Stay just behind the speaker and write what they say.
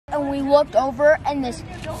we looked over, and this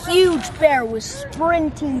huge bear was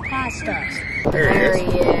sprinting past us. There he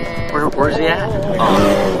is. Where's he at?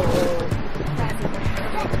 Oh.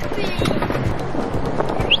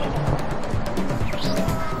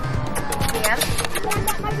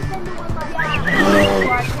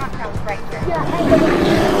 Right here.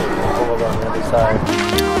 Hold on the other side.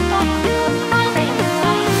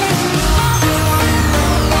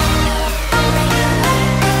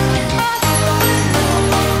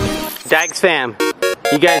 Dyches fam,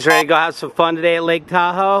 you guys ready to go have some fun today at Lake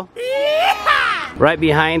Tahoe? Yeah! Right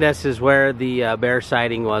behind us is where the bear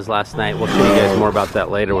sighting was last night. We'll show you guys more about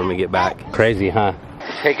that later when we get back. Crazy, huh?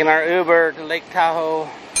 Taking our Uber to Lake Tahoe.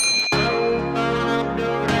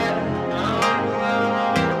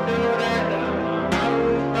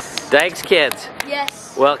 Dyches kids.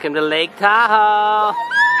 Yes. Welcome to Lake Tahoe.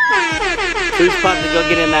 Who's pumped to go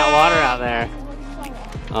get in that water out there?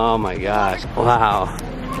 Oh my gosh. Wow.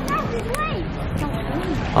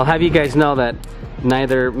 I'll have you guys know that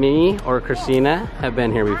neither me or Christina have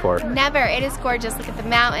been here before. Never. It is gorgeous. Look at the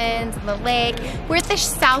mountains and the lake. We're at the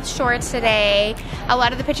South Shore today. A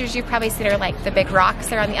lot of the pictures you've probably seen are like the big rocks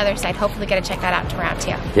there on the other side. Hopefully get to check that out around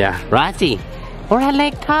too. Yeah. Rossi, we're at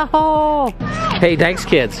Lake Tahoe. Hey, Dyches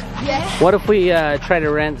kids. Yes. What if we try to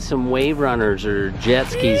rent some wave runners or jet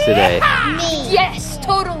skis today? Me. Yes,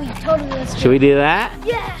 totally. Should we do that?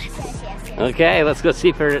 Yes. Okay, let's go see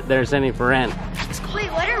if there's any for rent. Wait,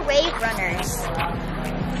 what are wave runners?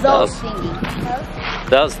 Those thingies.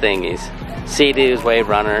 Those thingies. Sea-Doos, wave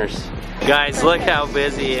runners. Guys, look how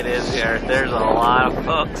busy it is here. There's a lot of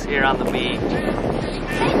folks here on the beach.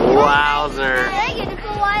 Wowzer.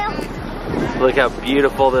 Look how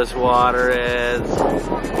beautiful this water is.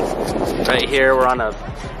 Right here, we're on a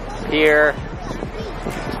pier.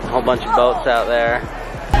 A whole bunch of boats out there.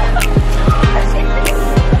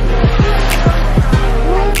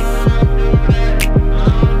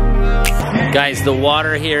 Guys, the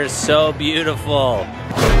water here is so beautiful.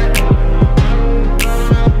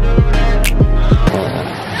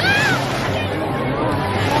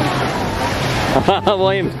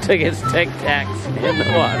 William took his Tic Tacs in the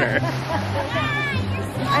water.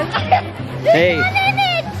 Hey,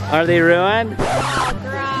 are they ruined?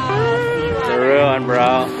 They're ruined,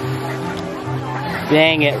 bro.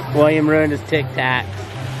 Dang it, William ruined his Tic Tacs.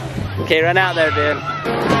 Okay, run out there, dude.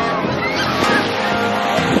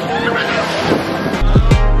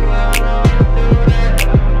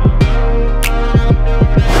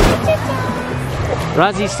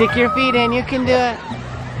 Rosie, stick your feet in, you can do it.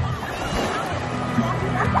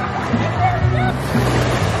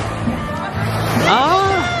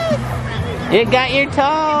 Oh, it got your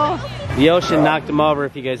toe. The ocean knocked him over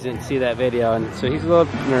if you guys didn't see that video, and so he's a little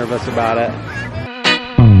nervous about it.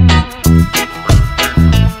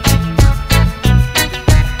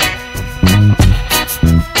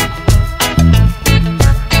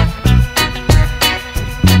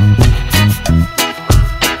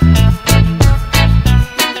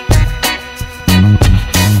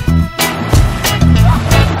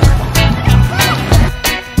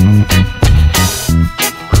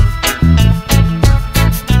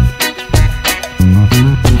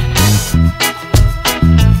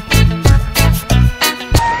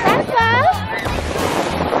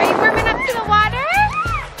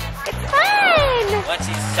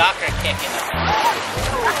 Soccer kicking us.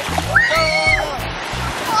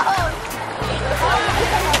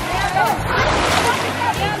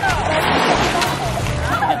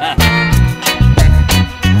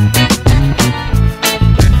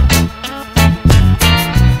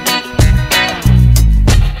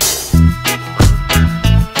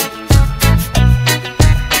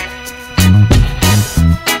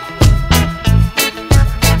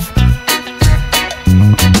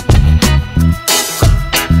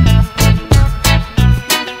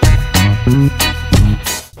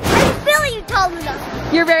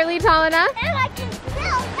 You're barely tall enough? And I can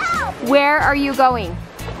still help. Where are you going?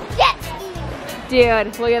 Jet ski.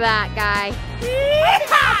 Dude, look at that guy.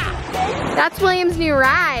 That's William's new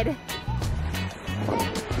ride.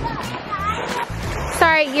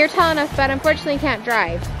 Sorry, you're tall enough, but unfortunately can't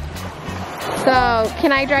drive. So,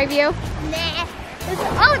 can I drive you? Nah.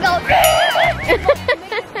 I'll go.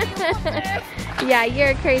 Yeah, you're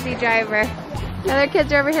a crazy driver. The other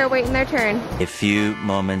kids are over here waiting their turn. A few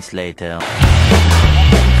moments later.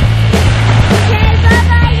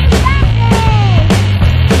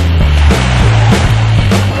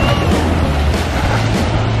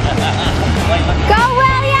 Go,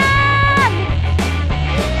 William!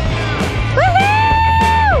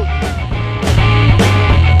 Woohoo!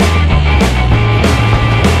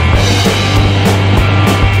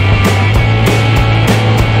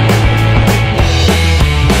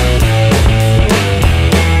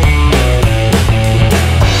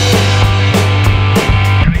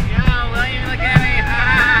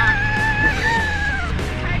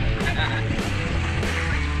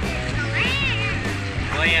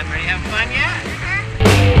 William, are you having fun yet?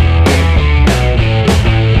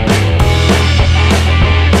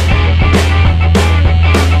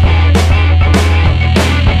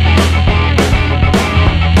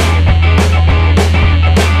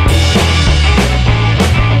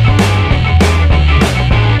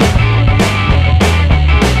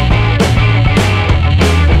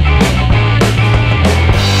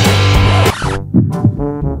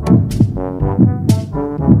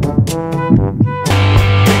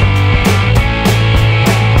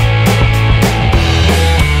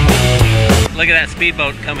 Look at that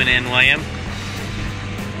speedboat coming in, William.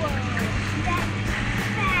 Whoa, that's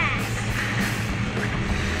fast.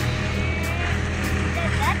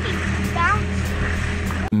 That thing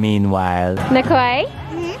bounced. Meanwhile. Nikoi,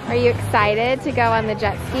 are you excited to go on the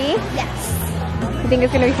jet ski? Yes. You think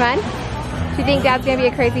it's gonna be fun? Do you think Dad's gonna be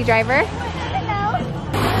a crazy driver? I don't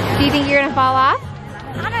know. Do you think you're gonna fall off?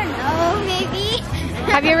 I don't know, maybe.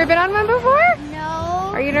 Have you ever been on one before?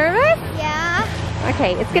 No. Are you nervous? Yeah.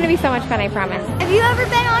 Okay, it's gonna be so much fun, I promise. Have you ever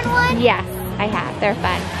been on one? Yes, I have. They're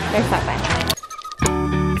fun. They're so fun.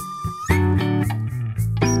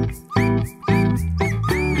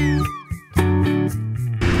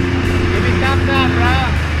 Give me thumbs up, bro.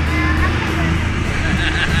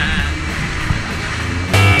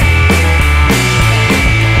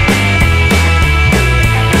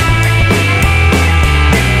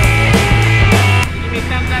 Give me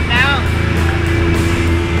thumbs up now.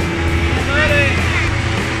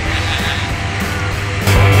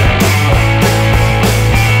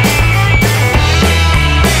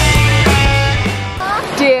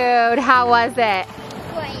 Dude, how was it?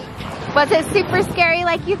 Wait. Was it super scary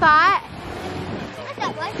like you thought? Not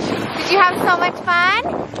that much. Did you have so much fun?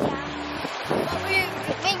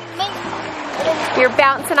 Yeah. You're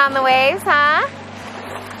bouncing on the waves, huh?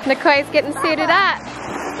 Nikoi's getting suited up.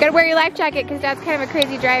 Gotta wear your life jacket because Dad's kind of a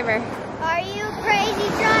crazy driver. Are you a crazy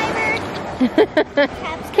driver?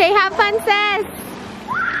 Okay, have fun, sis.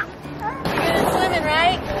 You're gonna swimming,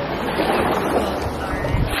 right?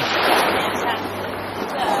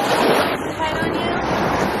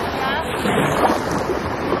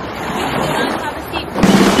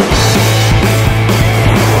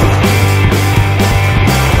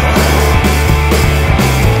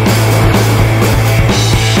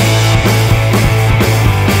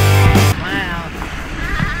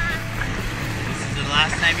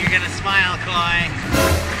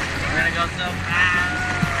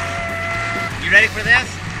 You ready for this?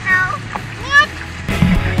 No. What?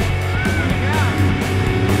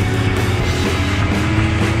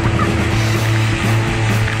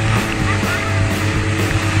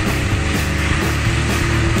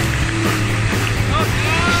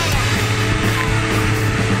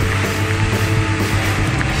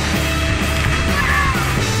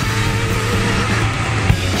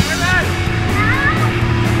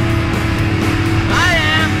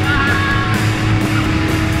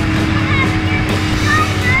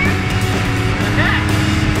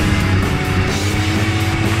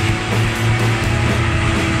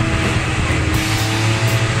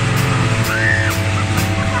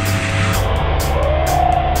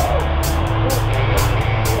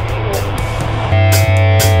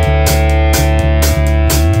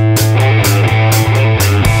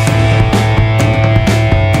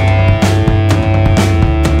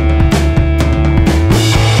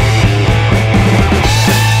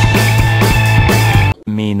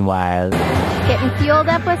 Meanwhile. Getting fueled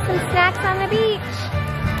up with some snacks on the beach.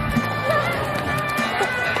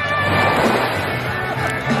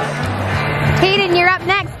 Hayden, you're up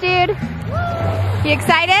next, dude. You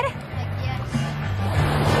excited? Yes.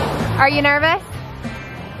 Are you nervous?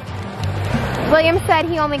 William said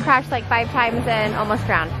he only crashed like 5 times and almost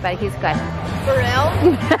drowned, but he's good. For real?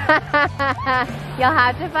 You'll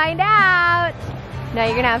have to find out. No,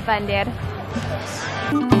 you're gonna have fun, dude.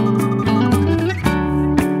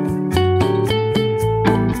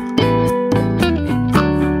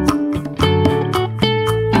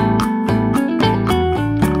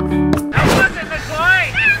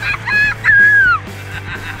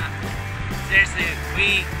 Seriously, we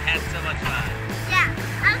had so much fun. Yeah.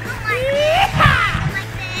 I'll go like this.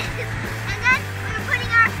 And then we're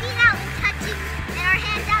putting our feet out and touching, and our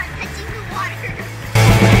hands out and touching the water.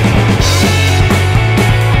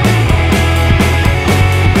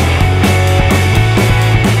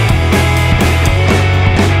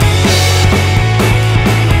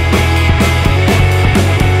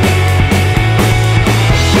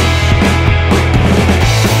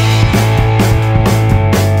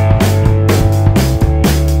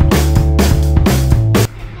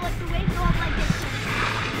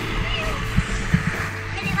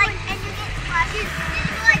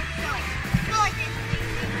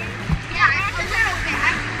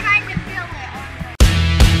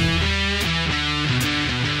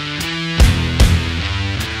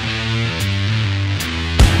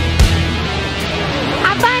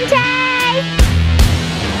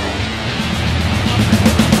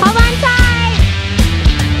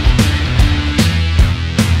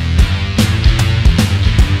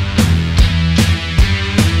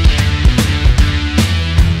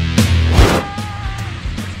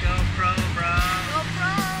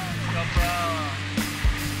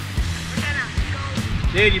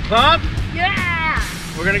 Dude, you pumped? Yeah!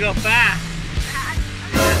 We're gonna go fast.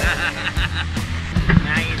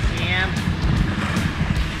 Now you see him.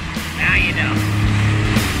 Now you know.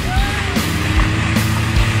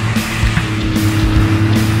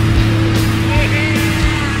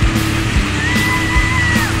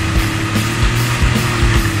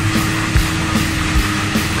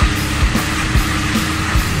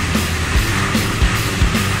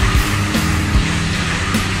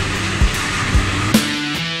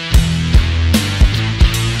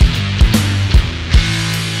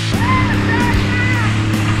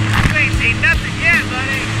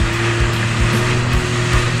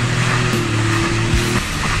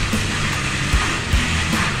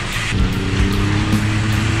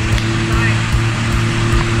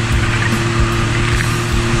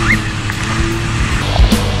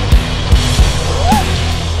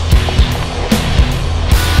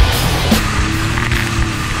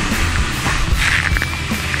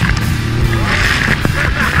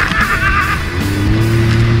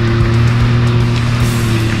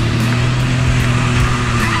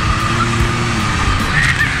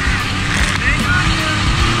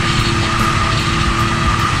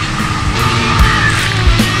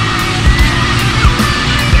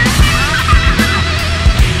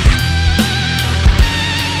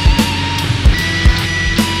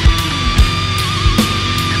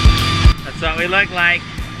 That's what we look like.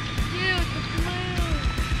 Dude, the blue.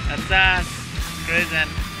 That's us, cruising.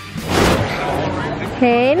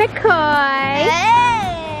 Hey, Nicole.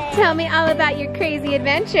 Hey! Tell me all about your crazy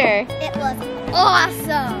adventure. It was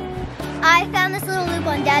awesome. I found this little loop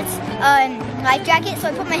on Dad's life jacket, so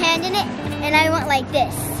I put my hand in it, and I went like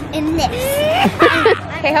this, and this.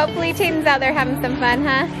 Okay, hopefully Tatum's out there having some fun,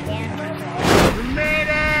 huh? Yeah. We made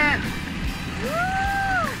it!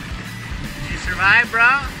 Woo! Did you survive,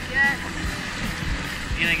 bro? Yes.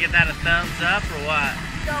 You gonna give that a thumbs up or what?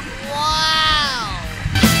 Wow.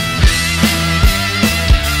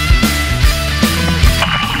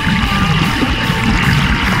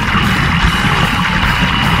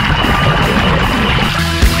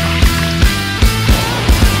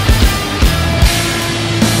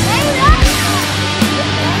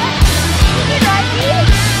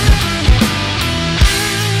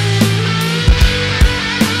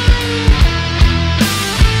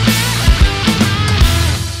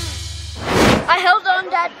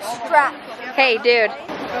 Hey, dude,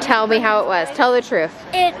 tell me how it was. Tell the truth.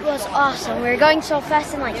 It was awesome. We were going so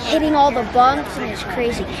fast and like hitting all the bumps, and it's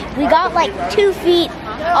crazy. We got like 2 feet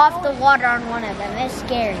off the water on one of them. It's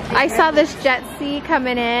scary. I saw this jet ski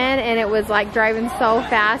coming in, and it was like driving so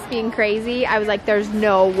fast, being crazy. I was like, there's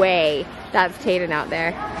no way that's Tatum out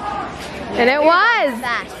there. And it was.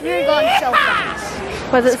 Fast. We were going so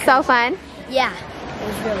fast. Was it so fun? Yeah, it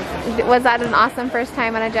was really fun. Was that an awesome first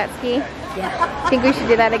time on a jet ski? Yeah. Think we should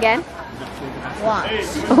do that again?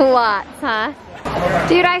 Lots. Lots, huh?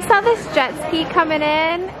 Dude, I saw this jet ski coming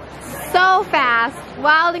in so fast,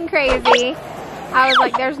 wild and crazy. I was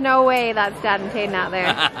like, there's no way that's Dad and Tatum out there.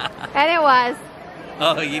 And it was.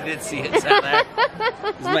 Oh, you did see it out there.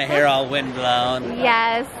 Is my hair all wind blown?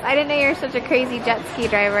 Yes. I didn't know you were such a crazy jet ski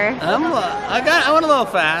driver. I went a little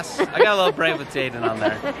fast. I got a little brave with Tatum on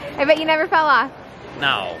there. I bet you never fell off.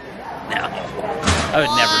 No. I would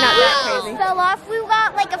never. Not that crazy. Fell off. We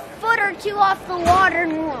got like a foot or two off the water.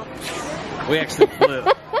 We actually flew.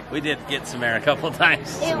 We did get some air a couple of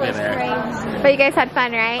times. It was crazy. But you guys had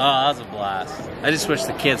fun, right? Oh, that was a blast. I just wish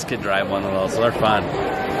the kids could drive one of those. They're fun.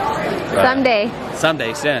 But Someday.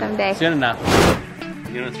 Someday, soon. Someday. Soon enough.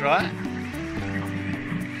 You want to throw it?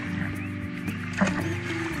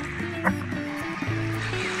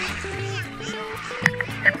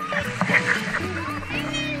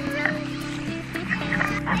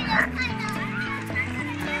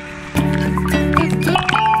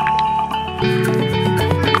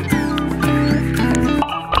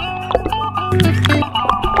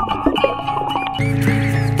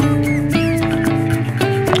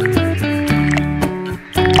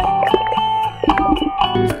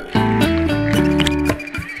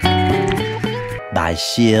 By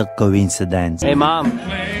sheer coincidence. Hey, Mom.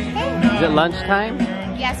 Is it lunchtime?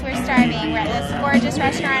 Yes, we're starving. We're at this gorgeous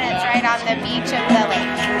restaurant. It's right on the beach of the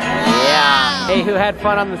lake. Yeah. Hey, who had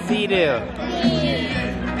fun on the Sea-Doo?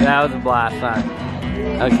 That was a blast, huh?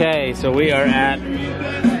 Okay, so we are at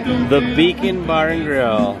the Beacon Bar and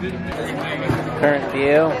Grill. Current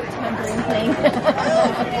view.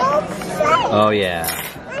 Oh, yeah.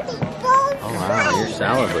 Oh, wow. Your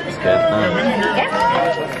salad looks good, huh?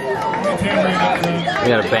 We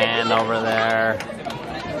got a band over there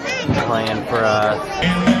playing for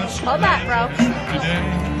us. Hold that, bro.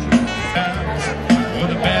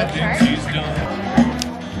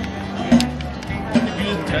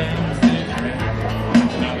 I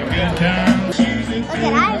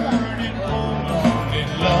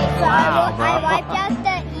wiped out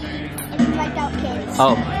the E and wiped out kids.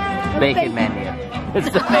 Oh, bacon menu. It's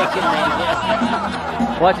the bacon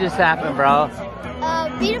menu. What just happened, bro?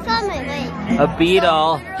 Beetle on my leg. A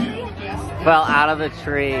beetle fell out of the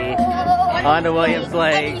tree onto William's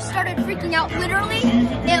leg. He started freaking out. Literally,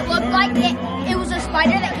 it looked like it was a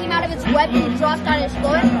spider that came out of its web and dropped on his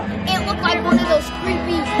foot. It looked like one of those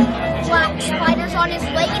creepy black spiders on his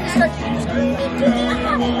leg, and he started screaming.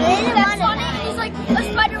 That's on it. He's like, a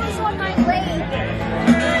spider was on my leg.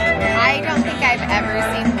 I don't think I've ever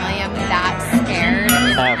seen William that scared.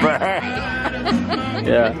 Ever.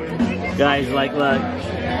 Yeah. Guys, like, look.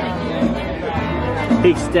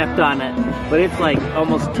 He stepped on it, but it's like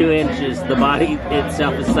almost 2 inches. The body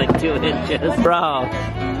itself is like 2 inches. Bro,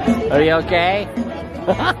 are you okay?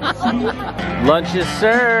 Lunch is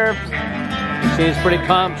served. She's pretty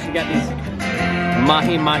pumped. She got these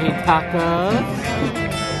mahi tacos.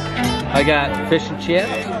 I got fish and chips.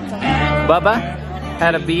 Bubba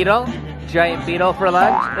had a beetle, giant beetle for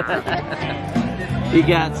lunch. You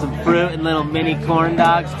got some fruit and little mini corn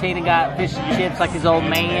dogs. Tina got fish and chips like his old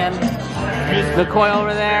man. McCoy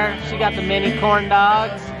over there, she got the mini corn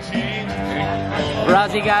dogs.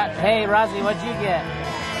 Rosie got, hey Rosie, what'd you get?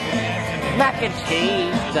 Mac and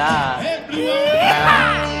cheese, duh.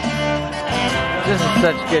 This is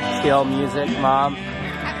such good chill music, Mom.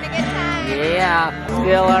 Having a good time. Yeah,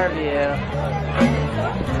 still our view.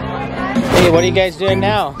 Hey, what are you guys doing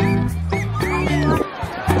now?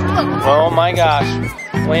 Oh my gosh.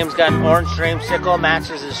 William's got an orange dreamsicle,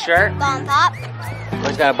 matches his shirt. Bomb pop.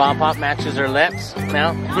 William's got a bomb pop, matches her lips.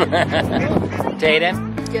 No?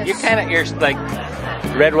 Tatum? Yes. You're like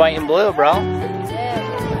red, white, and blue, bro.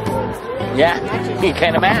 Yeah, you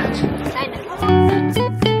kind of match.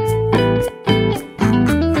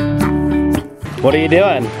 What are you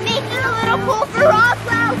doing? Making a little pool for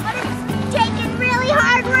Roswell, but it's taking really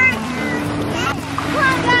hard work. Come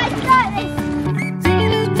on guys, got this.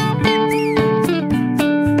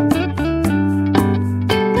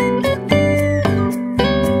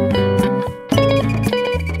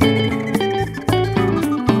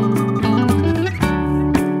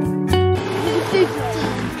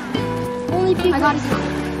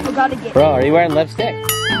 I gotta get. Bro, are you wearing lipstick?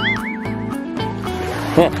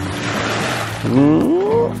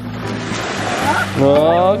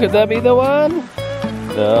 Oh, could that be the one?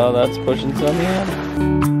 No, that's pushing some in.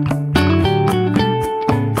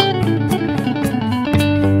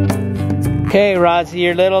 Okay, Rosie,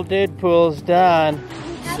 your little dude pool's done.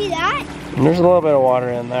 See that? And there's a little bit of water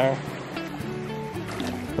in there.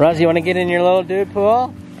 Rosie, you want to get in your little dude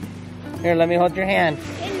pool? Here, let me hold your hand.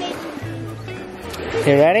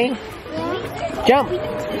 You ready? Jump!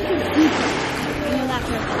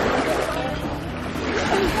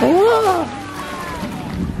 Whoa.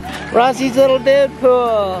 Rosie's little dude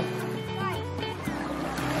pool.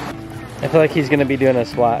 I feel like he's gonna be doing a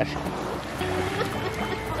splash.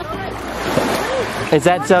 Is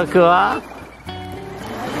that so cool?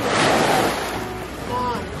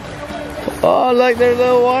 Oh, look, there's a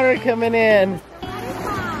little water coming in.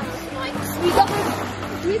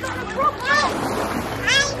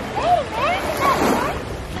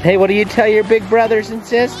 Hey, what do you tell your big brothers and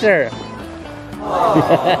sister?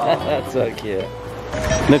 That's so cute.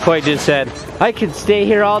 McCoy just said, I could stay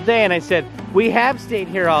here all day. And I said, we have stayed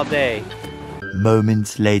here all day.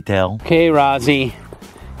 Moments later. Okay, Rosie.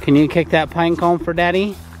 Can you kick that pine cone for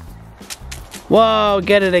Daddy? Whoa,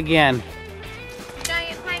 get it again.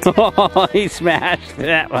 Giant pine cone. Oh, he smashed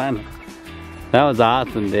that one. That was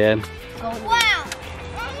awesome, dude. Wow.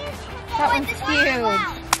 That one's huge.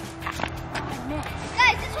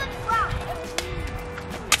 Guys, this one's rock.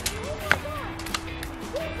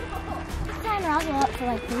 Sign Roswell up for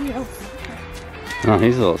like real. Oh,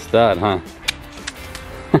 he's a little stud, huh?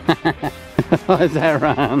 What's that,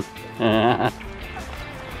 Ron?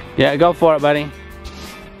 Yeah, go for it, buddy.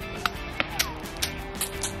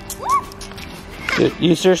 Dude,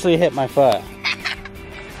 you seriously hit my foot.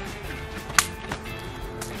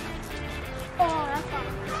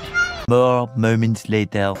 More moments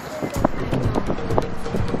later.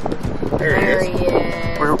 There he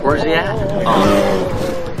is. Where's he at? Oh,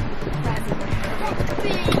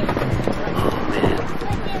 man.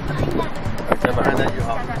 Right there behind that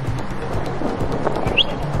U-Haul.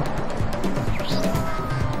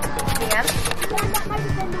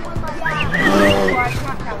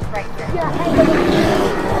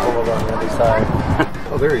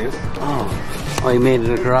 Oh, there he is. Oh, he made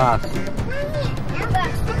it across.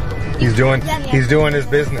 He's doing his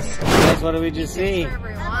business. Guys, what did we just see?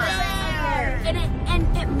 And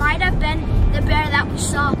it might have been the bear that we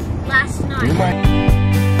saw last night.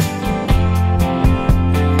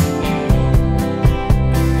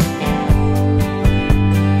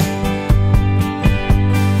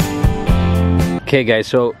 Okay guys,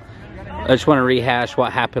 so I just want to rehash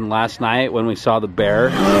what happened last night when we saw the bear.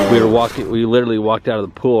 We literally walked out of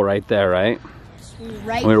the pool right there, right?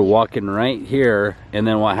 Right. We were walking right here, and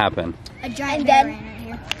then what happened? A giant bear ran right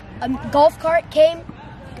here. A golf cart came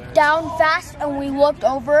down fast, and we looked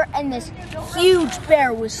over, and this huge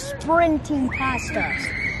bear was sprinting past us.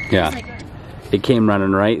 Yeah, it came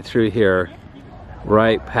running right through here,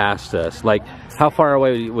 right past us. Like, how far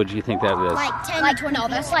away would you think that is? Like 10 to 20. No,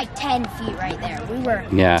 that's like 10 feet right there. We were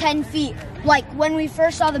 10 feet. Like, when we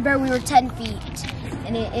first saw the bear, we were 10 feet,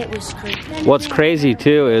 and it was creepy. What's crazy,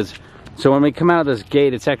 too, is, so when we come out of this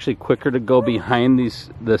gate, it's actually quicker to go behind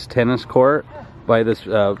this tennis court by this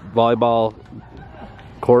volleyball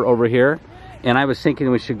court over here. And I was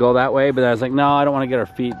thinking we should go that way, but I was like, no, I don't want to get our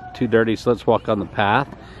feet too dirty, so let's walk on the path.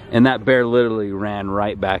 And that bear literally ran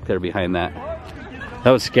right back there behind that.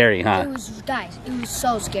 That was scary, huh? It was, guys, it was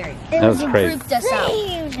so scary. That was crazy. It freaked us out.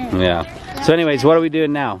 Yeah. So anyways, what are we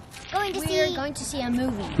doing now? We're going to see a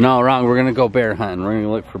movie. No, wrong. We're going to go bear hunting. We're going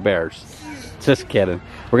to look for bears. Just kidding.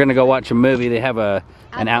 We're going to go watch a movie. They have an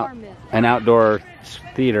outdoor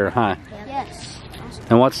theater, huh? Yes.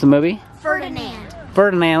 And what's the movie? Ferdinand.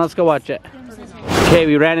 Ferdinand. Let's go watch it. Okay,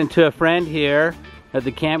 we ran into a friend here at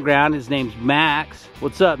the campground. His name's Max.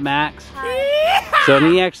 What's up, Max? Hi. So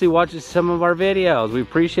he actually watches some of our videos. We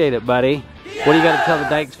appreciate it, buddy. What do you got to tell the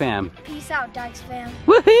Dyches fam? Peace out, Dyches fam.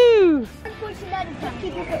 Woohoo!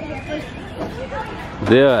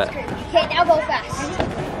 Do it. Okay, now go fast.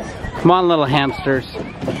 Come on, little hamsters.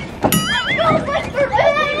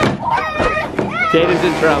 Jaden's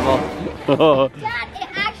in trouble. Dad, it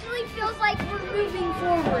actually feels like we're moving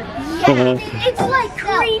forward. Yeah, it's like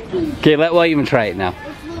creepy. Okay, let William try it now.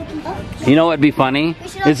 You know what'd be funny?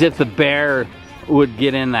 Is if the bear would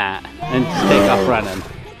get in that and take off running.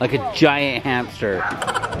 Like a giant hamster.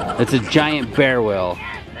 It's a giant bear will.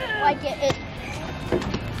 Like it.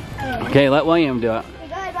 Okay, let William do it.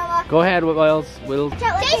 Go ahead, Wills. Stay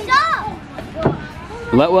still.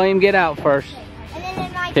 Let William get out first.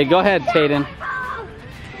 Okay, go ahead, Taden.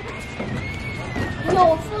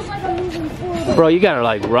 No, it feels like I'm moving forward. Bro, you gotta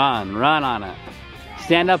like run on it.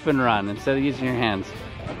 Stand up and run instead of using your hands.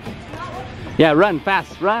 Yeah, run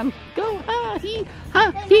fast, run. Go, ha, he,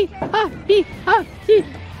 ha, he, ha, he, ha, he.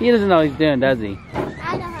 He doesn't know what he's doing, does he?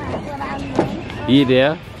 I know what I'm doing. You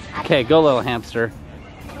do? Okay, go little hamster.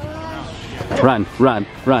 Run, run,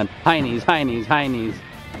 run. High knees, high knees, high knees.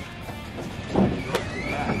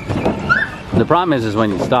 The problem is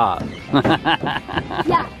when you stop.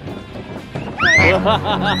 Yeah.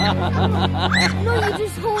 No, you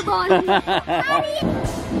just hold on.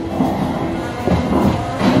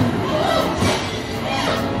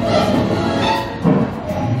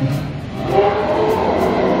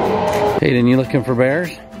 Hayden, you looking for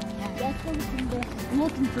bears? Yeah, I'm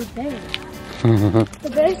looking for bears.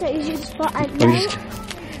 The bears that you should spot at night.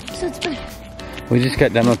 So it's been... We just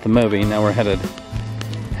got done with the movie. Now we're headed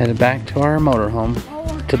back to our motorhome,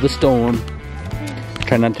 to the storm.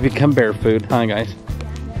 Try not to become bear food, huh, guys?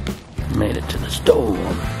 Made it to the storm.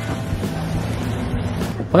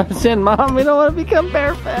 What's in, Mom? We don't want to become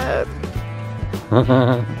bear food.